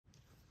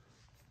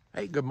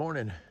Hey, good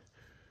morning.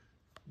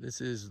 This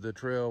is the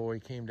trail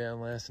we came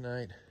down last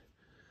night,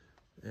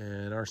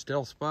 and our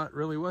stealth spot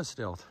really was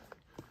stealth.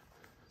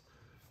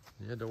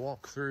 You had to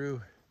walk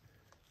through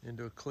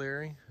into a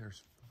clearing.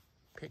 There's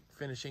Pick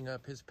finishing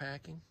up his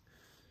packing,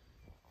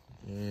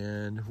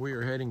 and we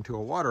are heading to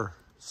a water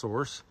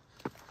source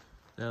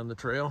down the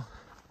trail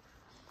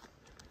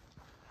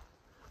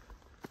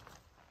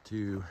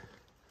to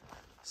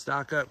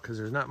stock up because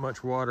there's not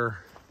much water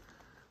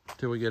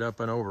till we get up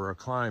and over a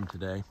climb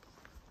today.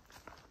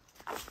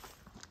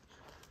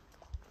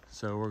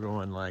 So we're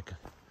going like,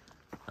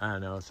 I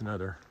don't know, it's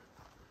another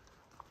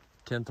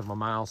 1/10 of a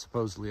mile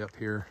supposedly up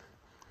here,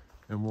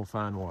 and we'll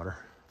find water.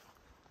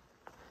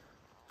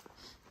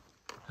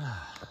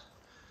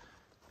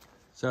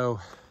 So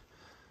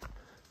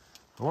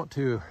I want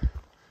to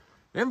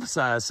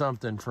emphasize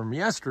something from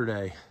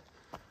yesterday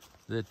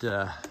that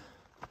I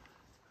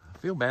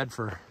feel bad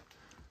for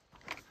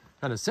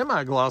kind of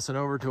semi-glossing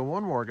over till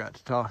one more got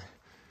to talk.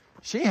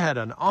 She had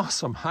an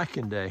awesome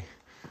hiking day.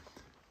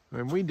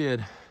 I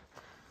mean,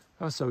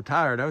 I was so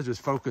tired. I was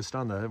just focused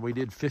on we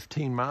did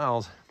 15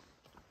 miles.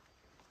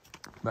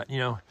 But, you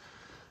know,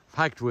 I've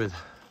hiked with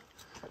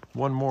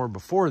one more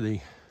before the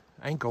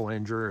ankle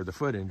injury or the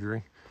foot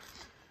injury.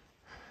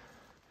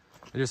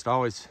 I just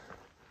always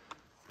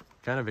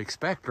kind of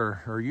expect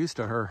her or used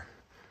to her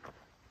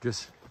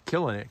just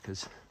killing it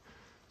because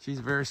she's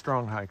a very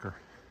strong hiker.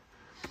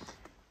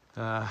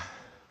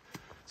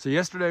 So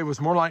yesterday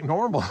was more like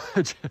normal.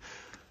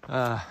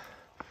 But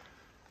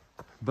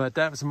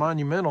that was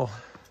monumental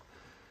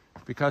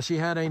because she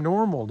had a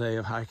normal day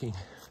of hiking.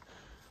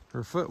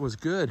 Her foot was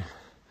good.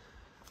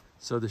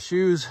 So the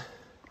shoes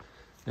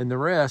and the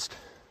rest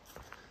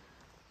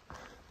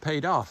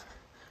paid off.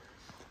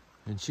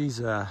 And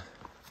she's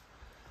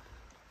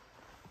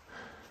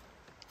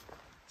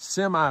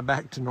semi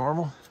back to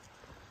normal.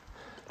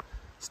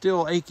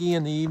 Still achy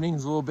in the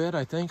evenings a little bit,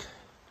 I think.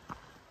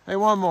 Hey,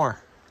 one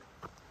more.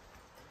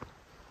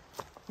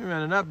 We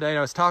had an update.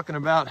 I was talking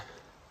about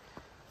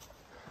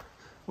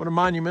what a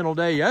monumental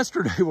day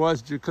yesterday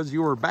was because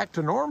you were back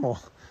to normal.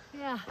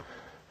 Yeah,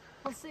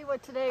 we'll see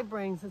what today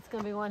brings. It's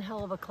going to be one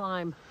hell of a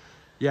climb.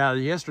 Yeah,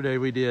 yesterday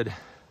we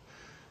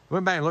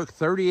went back and looked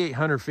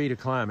 3,800 feet of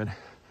climbing,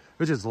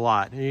 which is a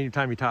lot.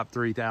 Anytime you top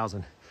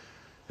 3,000.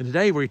 And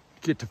today we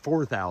get to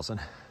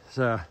 4,000.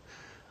 So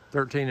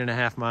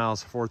 13.5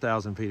 miles,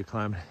 4,000 feet of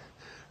climbing.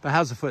 But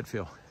how's the foot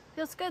feel?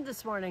 Feels good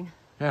this morning.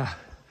 Yeah.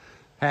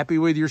 Happy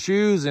with your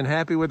shoes and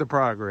happy with the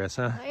progress,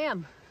 huh? I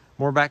am.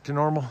 More back to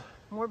normal?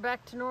 More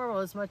back to normal,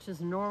 as much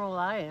as normal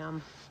I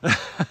am.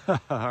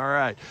 All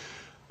right.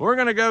 We're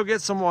going to go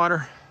get some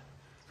water.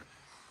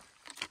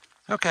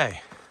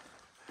 Okay.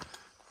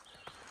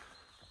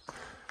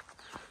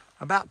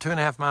 About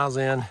 2.5 miles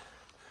in,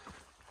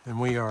 and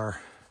we are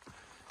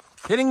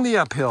hitting the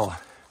uphill.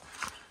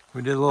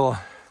 We did a little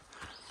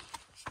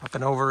up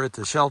and over at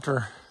the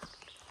shelter,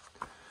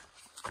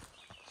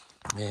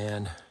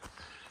 and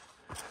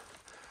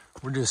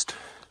we're just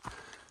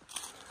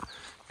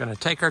gonna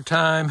take our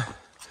time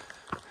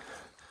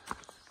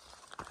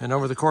and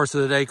over the course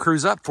of the day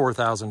cruise up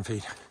 4,000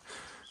 feet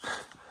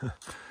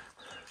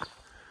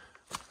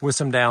with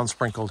some down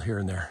sprinkled here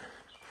and there.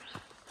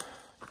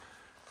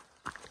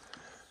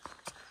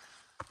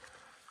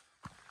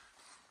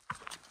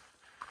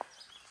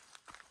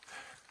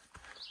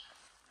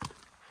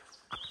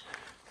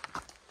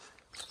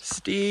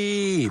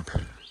 Steep.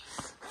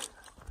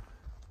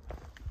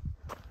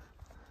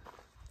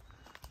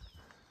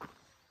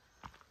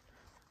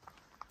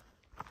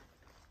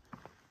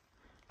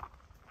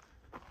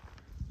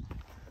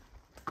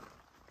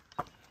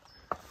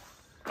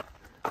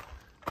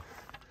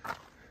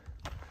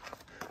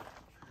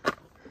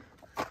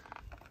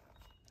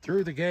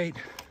 Through the gate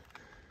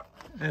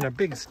and a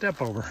big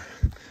step over.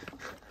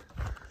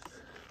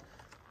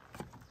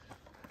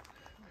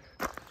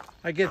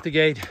 I get the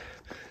gate.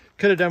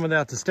 Could have done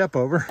without the step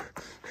over.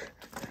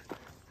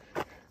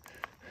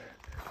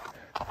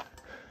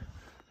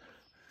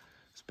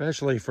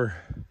 Especially for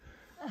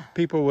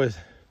people with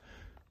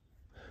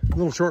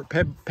little short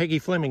Peggy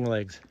Fleming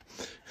legs.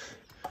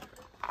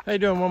 How you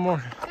doing, one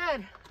more?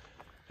 Good.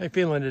 How you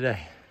feeling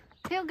today?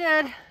 Feel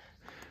good.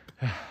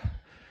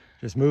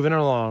 Just moving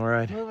along,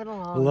 right? Moving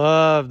along.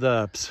 Love the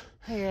ups.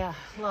 Yeah,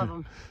 love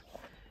them.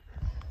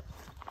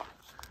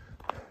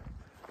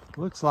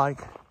 Looks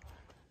like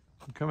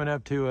I'm coming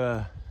up to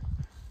a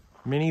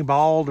mini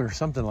bald or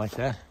something like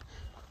that.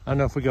 I don't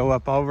know if we go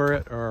up over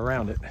it or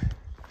around it.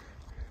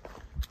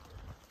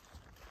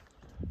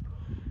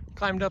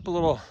 Climbed up a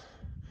little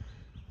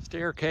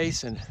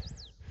staircase and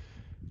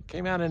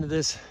came out into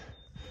this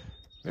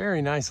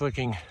very nice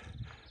looking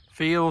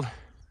field.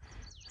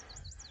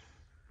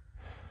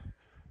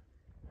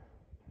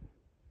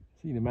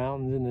 See the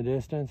mountains in the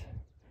distance,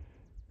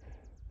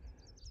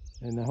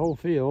 and the whole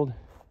field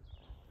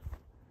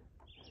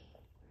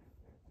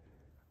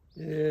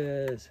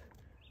is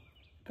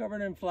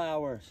covered in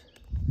flowers.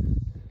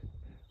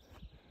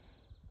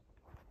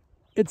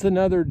 It's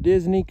another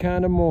Disney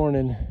kind of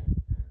morning.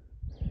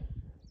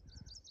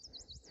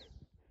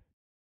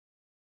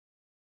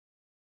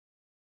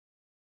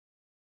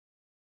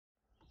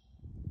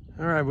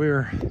 All right, we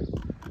were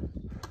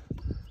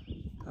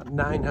about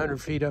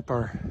 900 feet up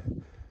our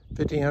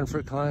 1,500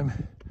 foot climb,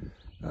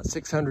 about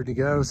 600 to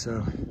go,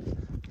 so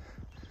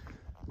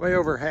way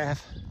over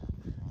half.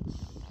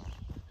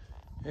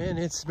 And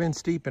it's been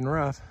steep and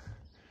rough.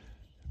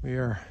 We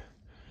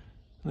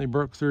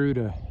broke through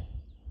to,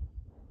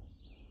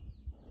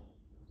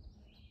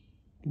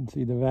 you can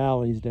see the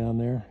valleys down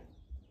there.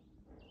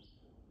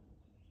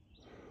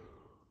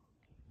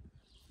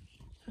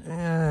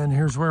 And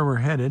here's where we're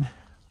headed.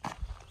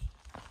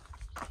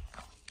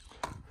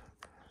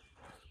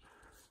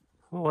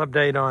 A little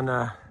update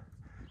on,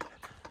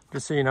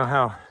 just so you know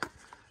how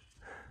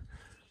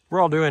we're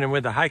all doing and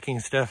with the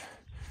hiking stuff.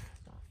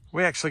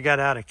 We actually got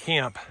out of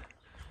camp. I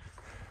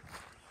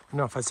don't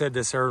know if I said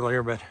this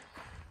earlier, but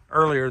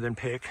earlier than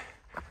Pick.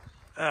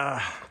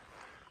 When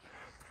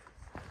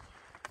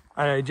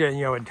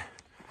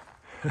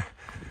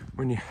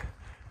you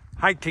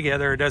hike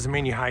together, it doesn't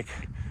mean you hike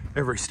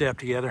every step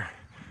together.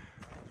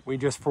 We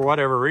just, for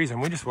whatever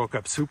reason, we just woke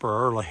up super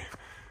early.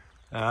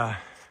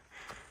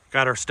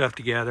 Got our stuff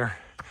together.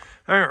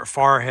 I weren't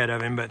far ahead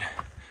of him, but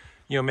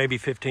maybe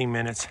 15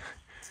 minutes.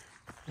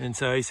 And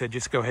so he said,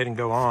 just go ahead and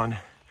go on.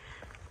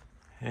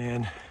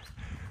 And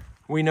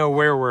we know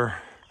where we're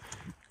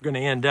going to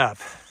end up.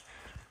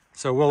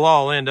 So we'll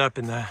all end up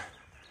in the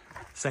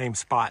same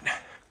spot.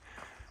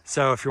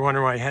 So if you're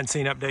wondering why you hadn't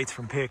seen updates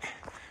from Pick,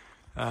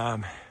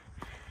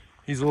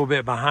 he's a little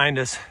bit behind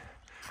us.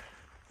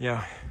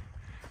 Don't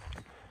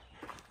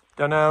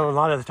know, a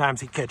lot of the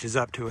times he catches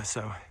up to us,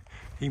 so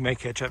he may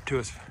catch up to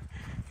us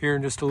here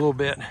in just a little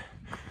bit.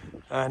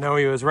 I know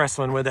he was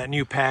wrestling with that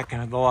new pack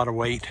and a lot of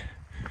weight.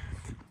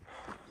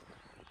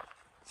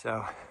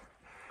 So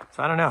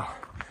I don't know.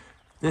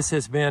 This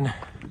has been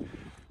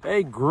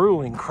a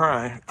grueling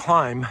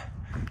climb.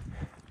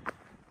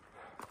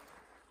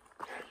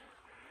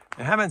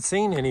 I haven't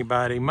seen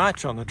anybody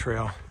much on the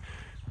trail.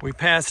 We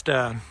passed,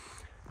 let's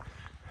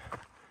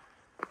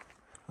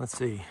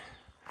see,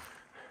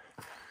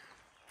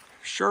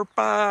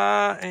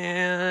 Sherpa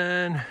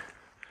and,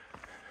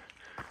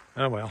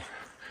 oh well,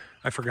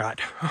 I forgot.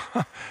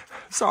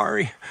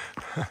 Sorry,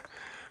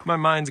 my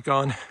mind's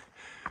gone.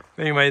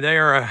 Anyway, they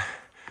are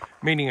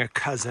meeting a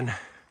cousin.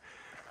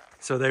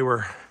 So they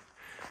were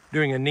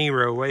doing a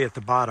Nero way at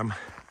the bottom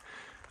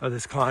of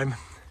this climb.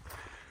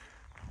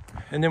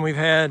 And then we've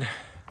had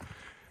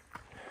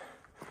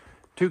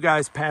two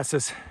guys pass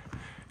us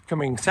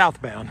coming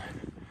southbound,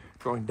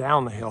 going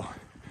down the hill.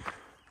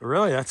 But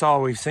really, that's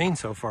all we've seen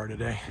so far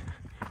today.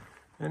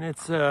 And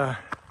it's about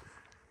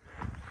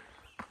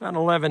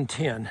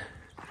 11:10.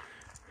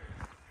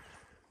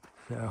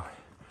 So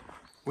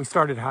we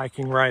started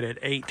hiking right at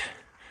 8.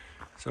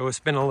 So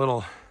it's been a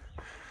little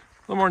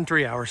more than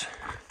 3 hours.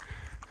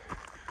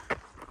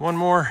 One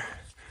more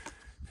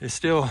is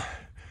still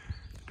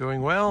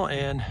doing well,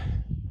 and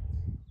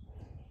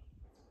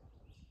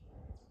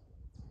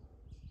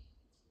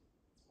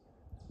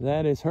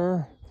that is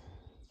her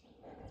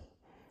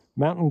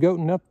mountain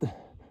goating up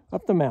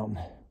the mountain.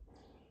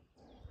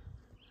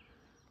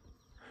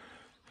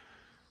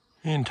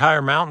 The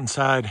entire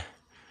mountainside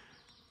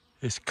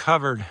is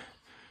covered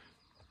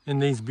in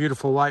these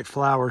beautiful white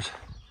flowers.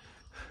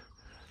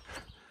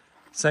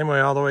 Same way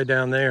all the way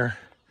down there.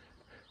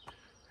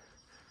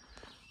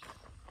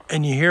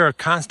 And you hear a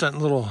constant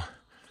little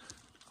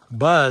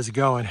buzz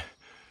going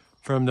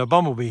from the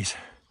bumblebees,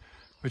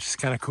 which is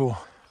kind of cool.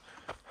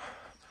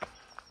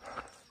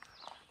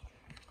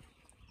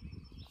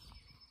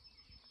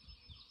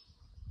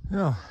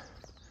 Well,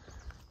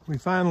 we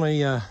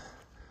finally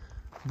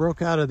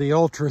broke out of the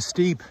ultra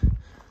steep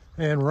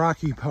and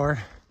rocky part,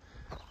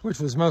 which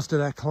was most of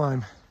that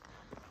climb.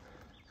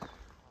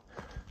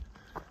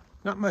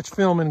 Not much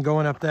filming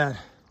going up that.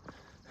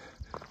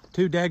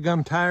 Too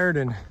dadgum tired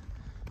and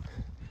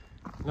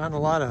not a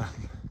lot of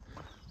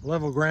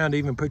level ground to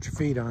even put your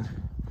feet on.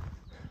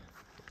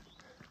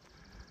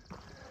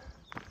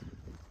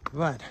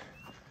 But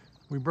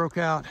we broke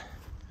out.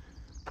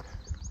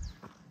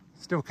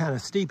 Still kind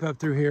of steep up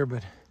through here,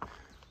 but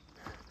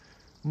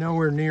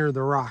nowhere near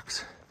the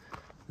rocks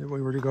that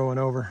we were going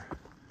over.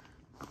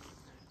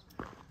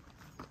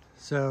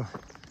 So,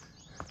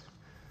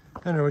 I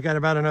don't know, we got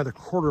about another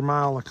quarter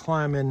mile of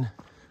climbing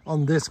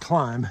on this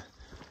climb,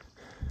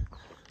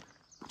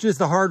 which is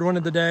the hard one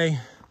of the day,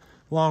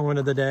 long one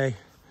of the day,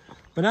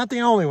 but not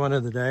the only one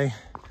of the day.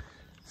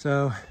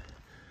 So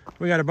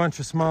we got a bunch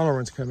of smaller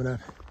ones coming up.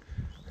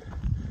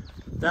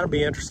 That'll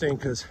be interesting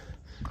because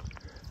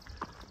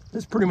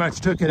this pretty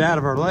much took it out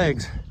of our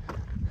legs.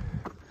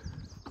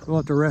 We'll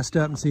have to rest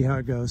up and see how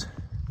it goes.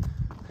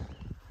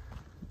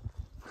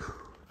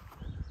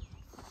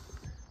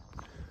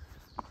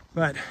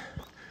 But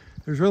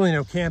there's really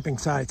no camping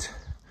sites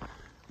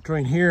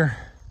between here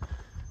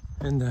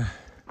and the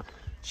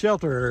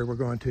shelter area we're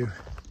going to.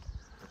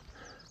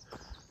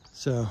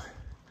 So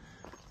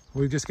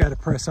we've just got to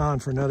press on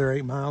for another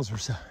 8 miles or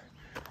so.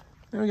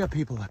 Then we got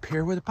people up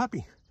here with a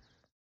puppy.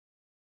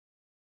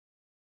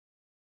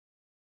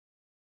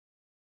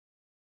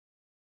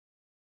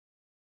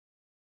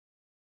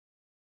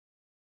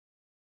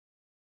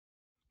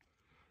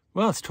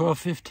 Well, it's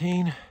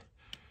 12:15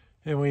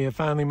 and we have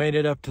finally made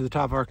it up to the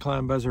top of our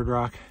climb, Buzzard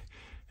Rock,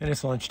 and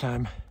it's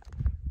lunchtime.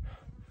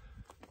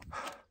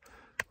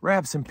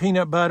 Wrap some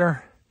peanut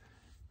butter.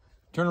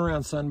 Turn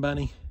around, Sun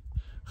Bunny.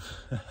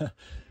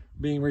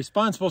 Being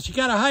responsible. She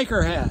got a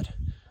hiker hat.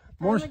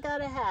 I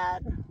got a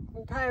hat.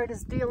 I'm tired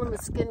of dealing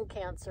with skin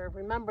cancer.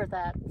 Remember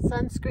that.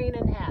 Sunscreen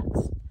and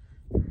hats.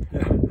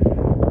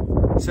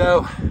 Yeah.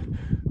 So,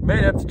 made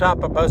it up to the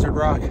top of Buzzard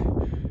Rock.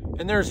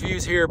 And there's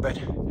views here, but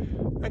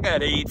I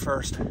gotta eat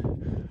first.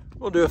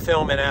 We'll do a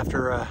filming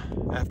after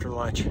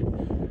lunch.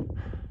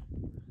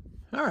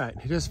 All right,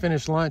 just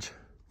finished lunch.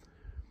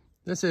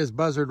 This is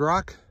Buzzard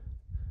Rock.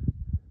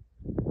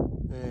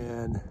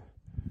 And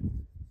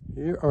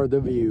here are the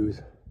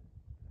views.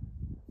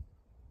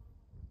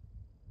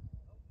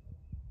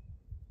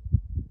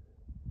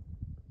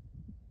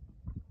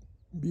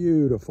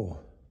 Beautiful.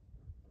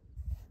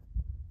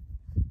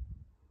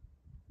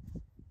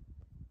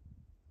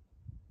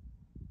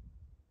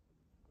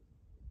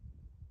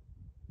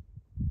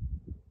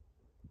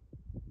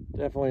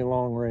 Definitely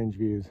long range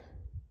views.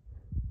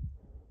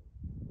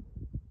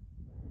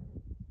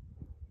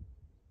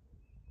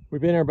 We've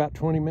been here about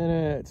 20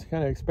 minutes,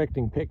 kind of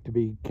expecting Pick to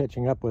be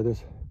catching up with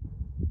us.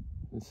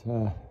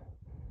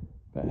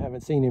 But I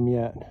haven't seen him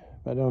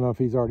yet. But I don't know if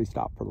he's already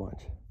stopped for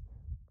lunch.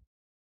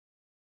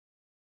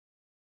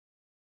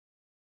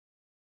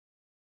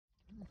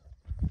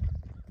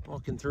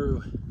 Walking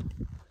through.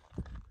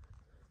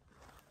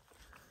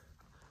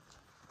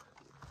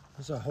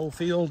 There's a whole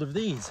field of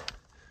these.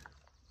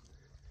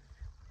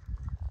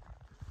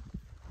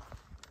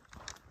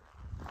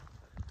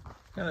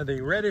 Kind of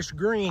the reddish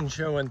green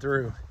showing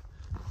through.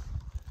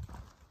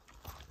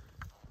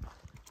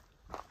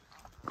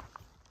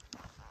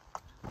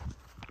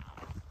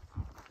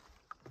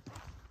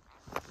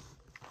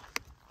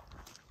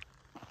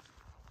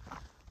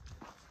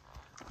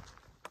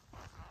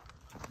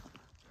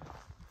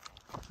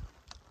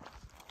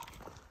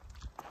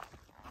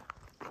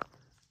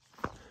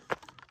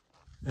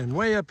 And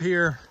way up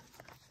here,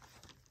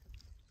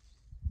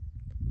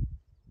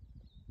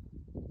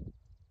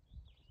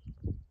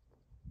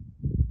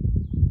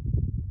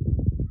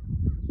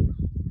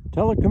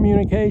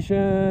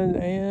 telecommunications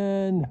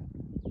and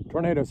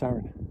tornado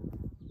siren,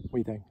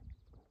 we think.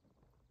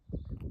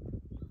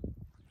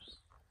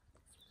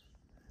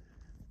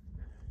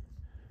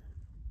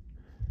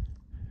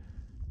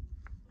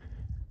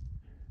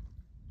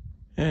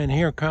 And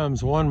here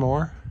comes one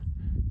more.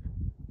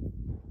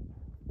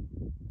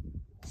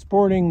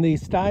 Sporting the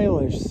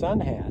stylish sun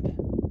hat.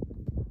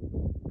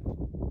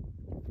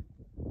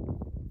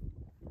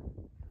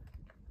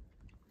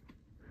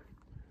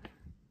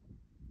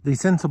 The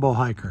sensible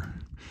hiker.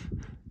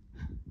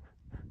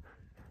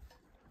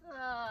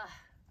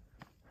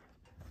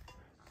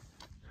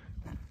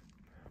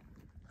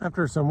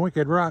 After some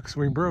wicked rocks,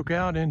 we broke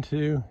out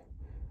into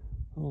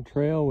a little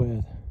trail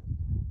with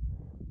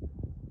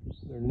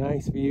a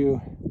nice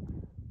view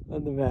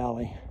of the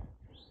valley.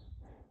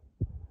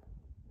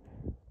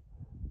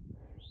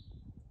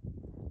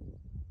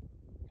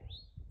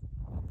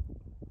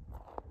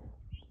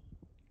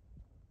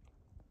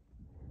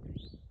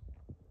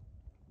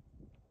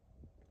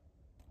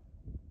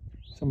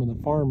 Some of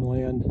the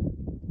farmland.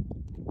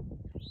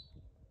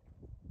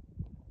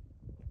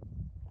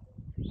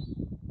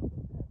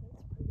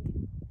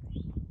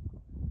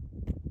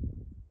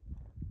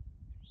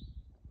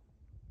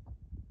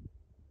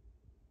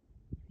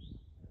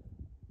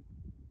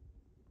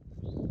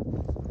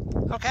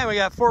 Okay, we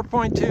got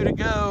 4.2 to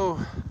go,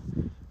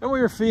 and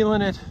we were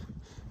feeling it.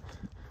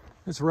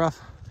 It's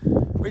rough.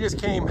 We just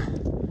came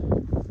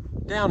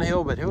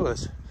downhill, but it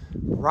was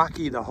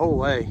rocky the whole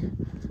way.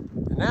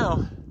 And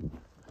now,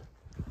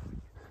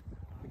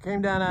 came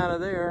down out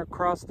of there,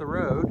 across the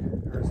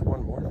road. There's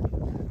one more.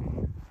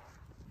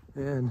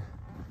 And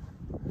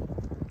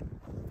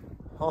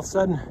all of a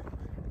sudden,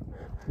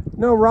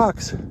 no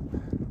rocks,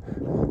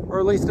 or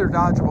at least they're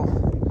dodgeable.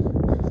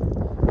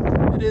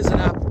 It isn't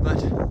up,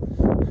 but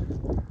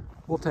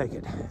we'll take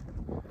it.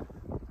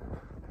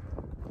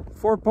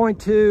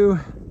 4.2,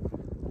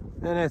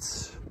 and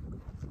it's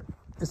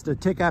the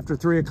tick after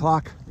 3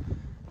 o'clock.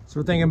 So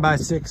we're thinking by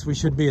 6 we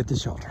should be at the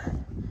shelter.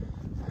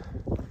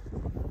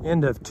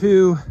 End of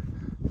 2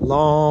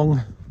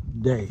 long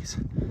days.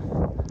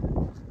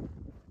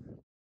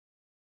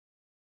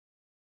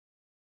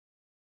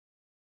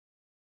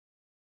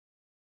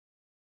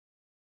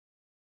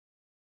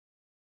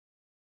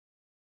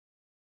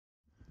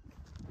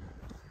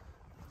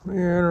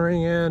 We're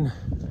entering in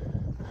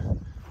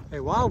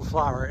a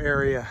wildflower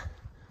area.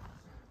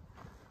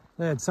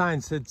 They had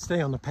signs that said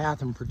stay on the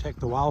path and protect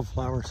the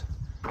wildflowers.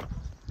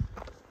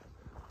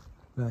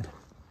 But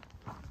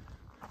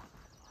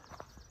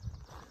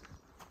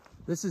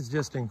this is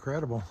just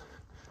incredible.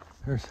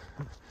 There's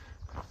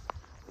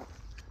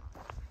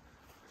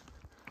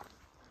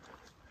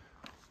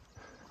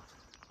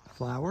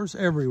flowers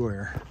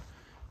everywhere,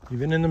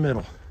 even in the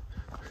middle.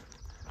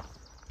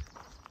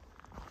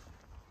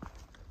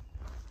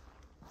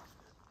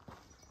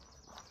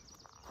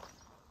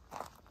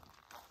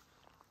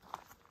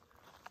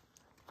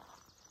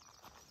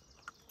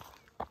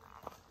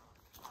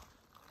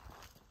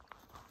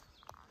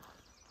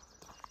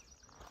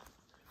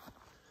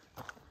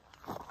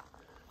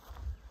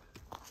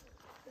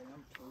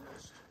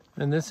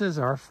 And this is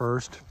our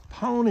first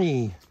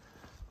pony,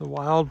 the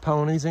wild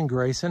ponies in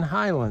Grayson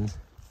Highlands.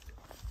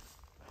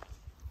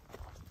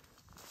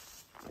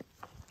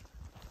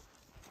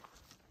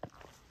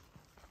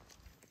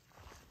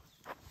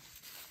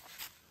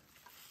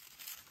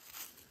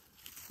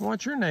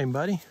 What's your name,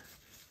 buddy? Hey,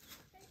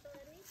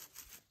 buddy.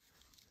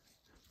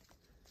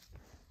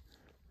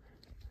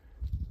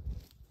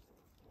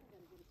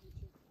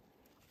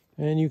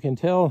 And you can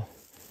tell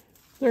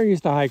they're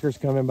used to hikers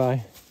coming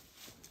by.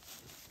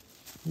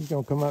 He's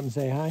gonna come up and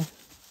say hi.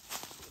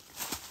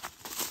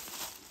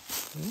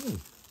 Hey.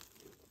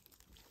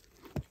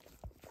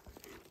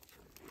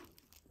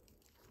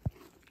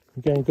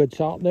 You getting good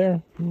salt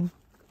there? Hmm?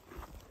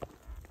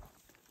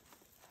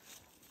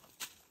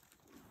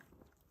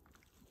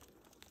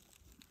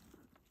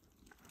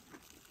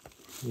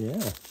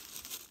 Yeah.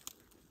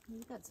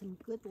 You got some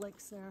good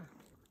licks there.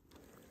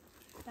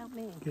 About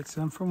me. Get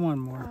some for one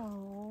more.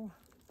 Oh.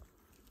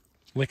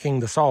 Licking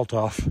the salt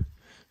off.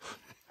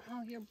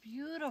 Oh, you're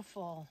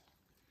beautiful.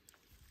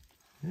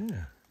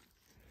 Yeah.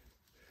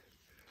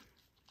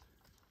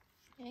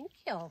 Thank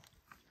you. All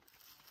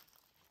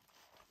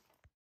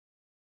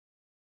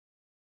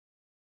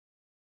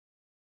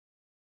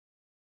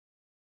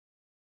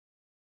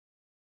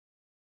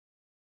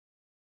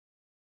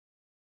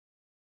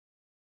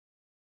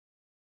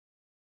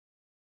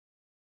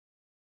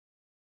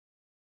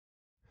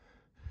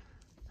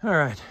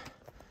right.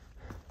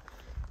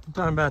 I'm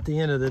talking about the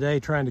end of the day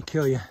trying to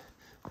kill you.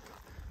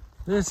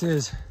 This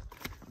is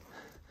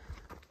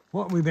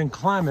what we've been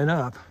climbing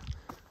up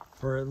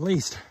for at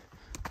least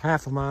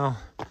half a mile,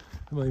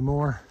 probably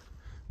more.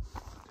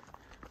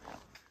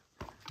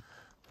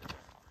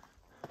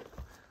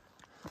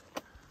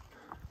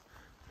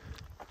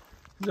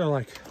 They're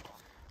like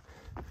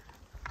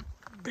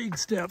big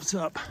steps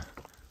up.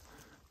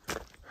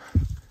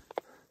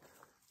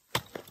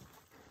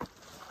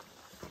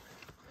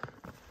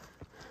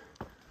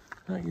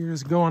 Like you're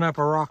just going up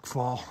a rock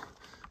fall.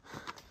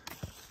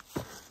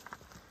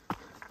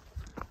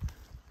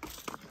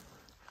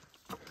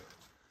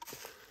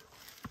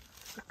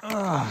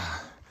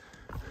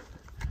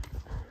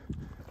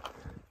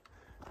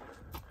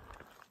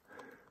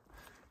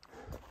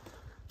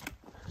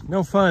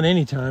 No fun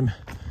anytime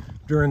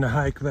during the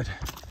hike, but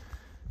at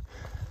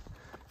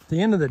the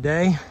end of the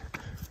day,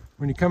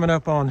 when you're coming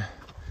up on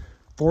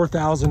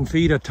 4,000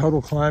 feet of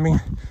total climbing,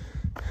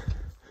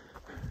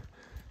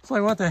 it's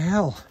like, what the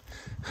hell?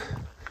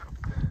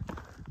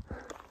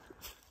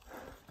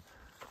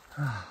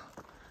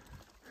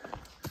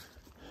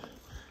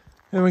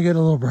 And we get a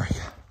little break.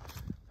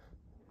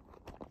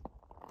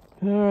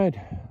 All right,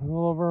 a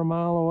little over a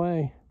mile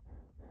away.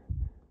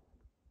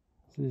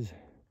 This is,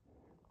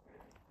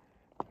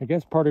 I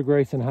guess, part of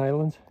Grayson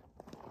Highlands.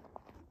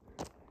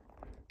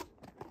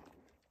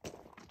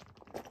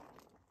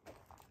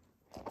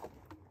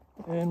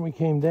 And we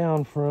came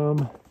down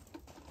from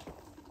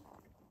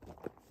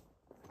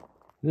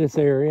this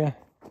area.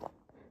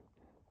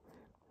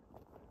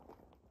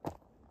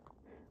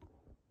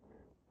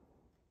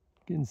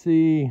 You can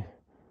see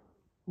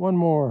one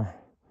more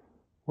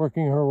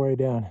working her way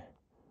down.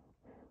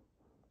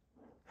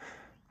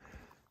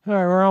 All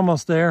right, we're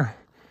almost there.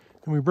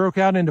 And we broke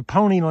out into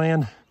pony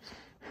land.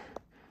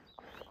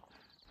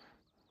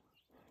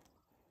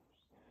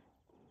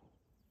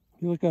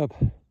 If you look up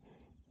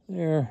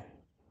there,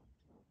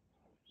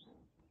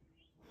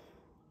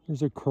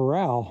 there's a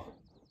corral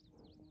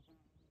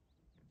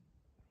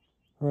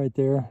right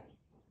there.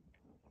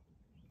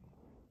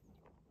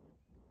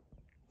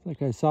 It's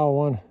like I saw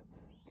one.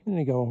 I'm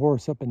gonna go a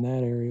horse up in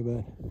that area,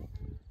 but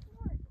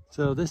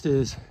so this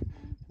is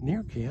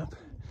near camp.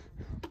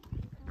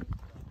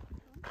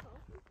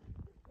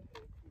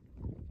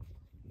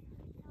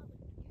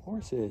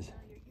 Horses.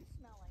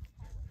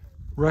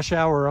 Rush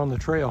hour on the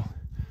trail.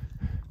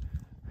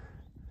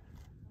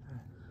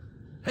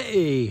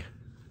 Hey,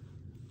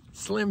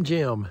 Slim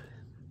Jim.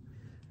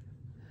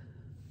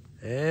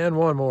 And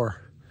one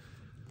more.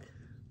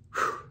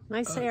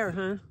 Nice hair,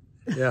 huh?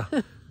 Yeah,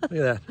 look at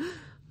that.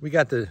 We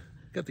got the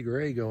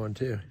gray going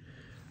too.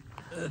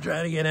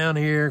 Trying to get down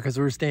here because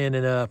we're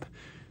standing up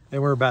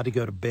and we're about to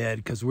go to bed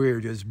because we're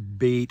just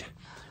beat.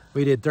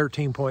 We did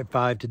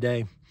 13.5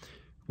 today.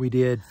 We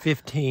did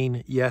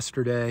 15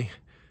 yesterday.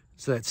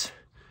 So that's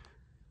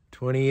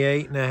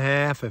 28 and a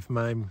half if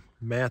my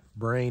math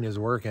brain is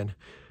working.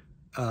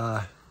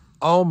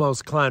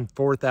 Almost climbed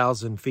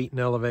 4,000 feet in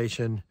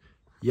elevation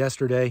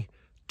yesterday.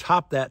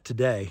 Topped that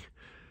today.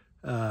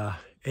 And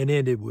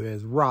ended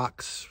with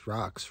rocks.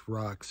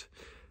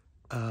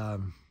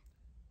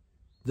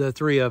 The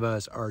three of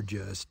us are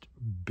just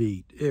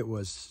beat. It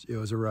was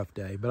a rough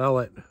day, but I'll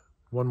let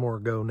one more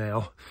go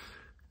now.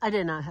 I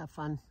did not have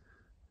fun.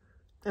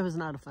 It was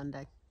not a fun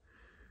day.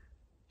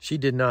 She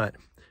did not.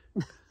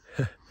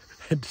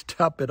 And to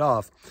top it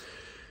off,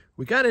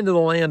 we got into the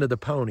land of the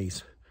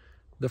ponies.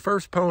 The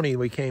first pony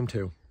we came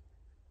to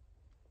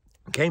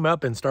came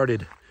up and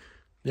started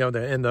You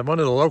know, one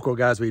of the local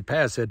guys we'd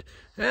passed said,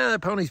 "Yeah,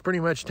 that pony's pretty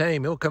much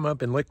tame. He'll come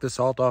up and lick the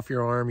salt off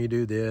your arm. You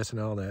do this and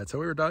all that." So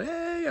we were talking,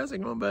 "Hey, how's it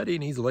going, buddy?"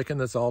 And he's licking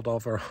the salt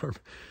off our arm.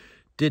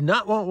 Did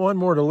not want one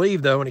more to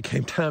leave, though, when it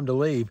came time to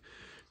leave.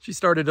 She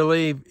started to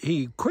leave.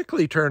 He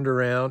quickly turned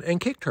around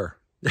and kicked her.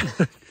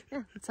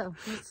 Yeah, so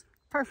it's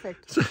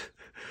perfect.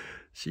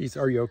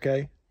 Are you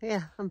okay?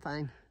 Yeah, I'm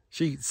fine.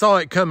 She saw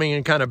it coming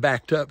and kind of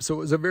backed up, so it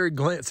was a very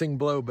glancing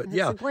blow, but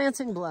yeah. It's a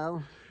glancing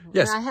blow.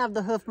 Yes. And I have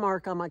the hoof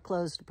mark on my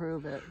clothes to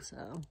prove it,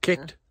 so.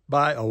 Kicked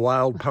by a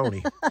wild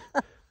pony.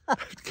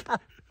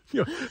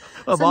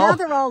 Now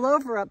they're all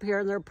over up here,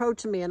 and they're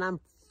approaching me, and I'm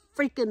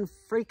freaking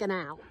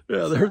out.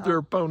 Yeah, there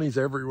are ponies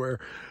everywhere.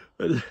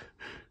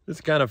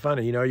 It's kind of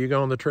funny, you know, you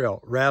go on the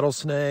trail,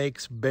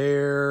 rattlesnakes,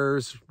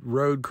 bears,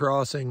 road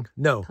crossing.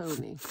 No,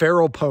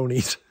 feral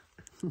ponies.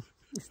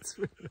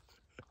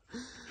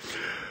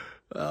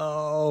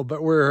 Oh,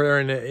 but we're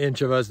an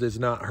inch of us that's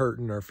not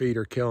hurting our feet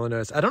or killing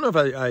us. I don't know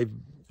if I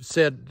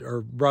said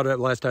or brought it up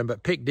last time,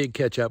 but Pick did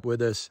catch up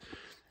with us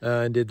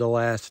and did the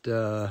last 3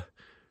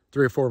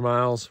 or 4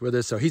 miles with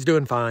us, so he's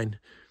doing fine.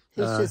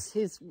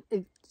 He's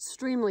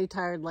extremely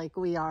tired like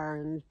we are,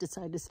 and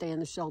decided to stay in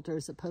the shelter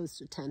as opposed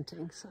to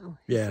tenting, so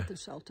he's at the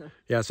shelter.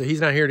 Yeah, so he's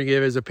not here to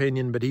give his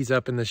opinion, but he's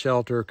up in the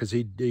shelter because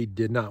he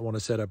did not want to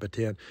set up a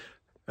tent.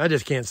 I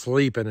just can't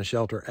sleep in a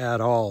shelter at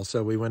all,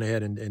 so we went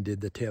ahead and did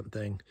the tent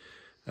thing.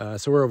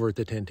 So we're over at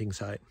the tenting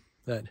site.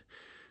 But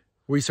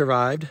we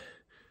survived.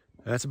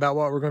 That's about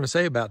what we're going to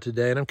say about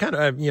today. And I'm kind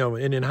of, you know,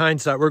 and in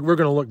hindsight, we're going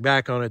to look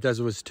back on it as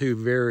it was 2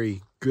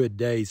 very good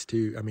days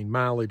too. I mean,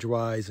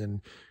 mileage-wise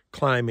and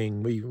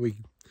climbing,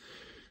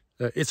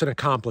 it's an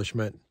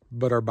accomplishment,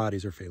 but our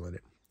bodies are feeling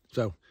it.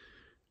 So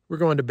we're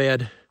going to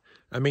bed.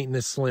 I'm eating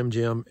this Slim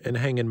Jim and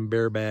hanging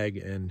bear bag,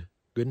 and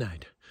good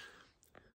night.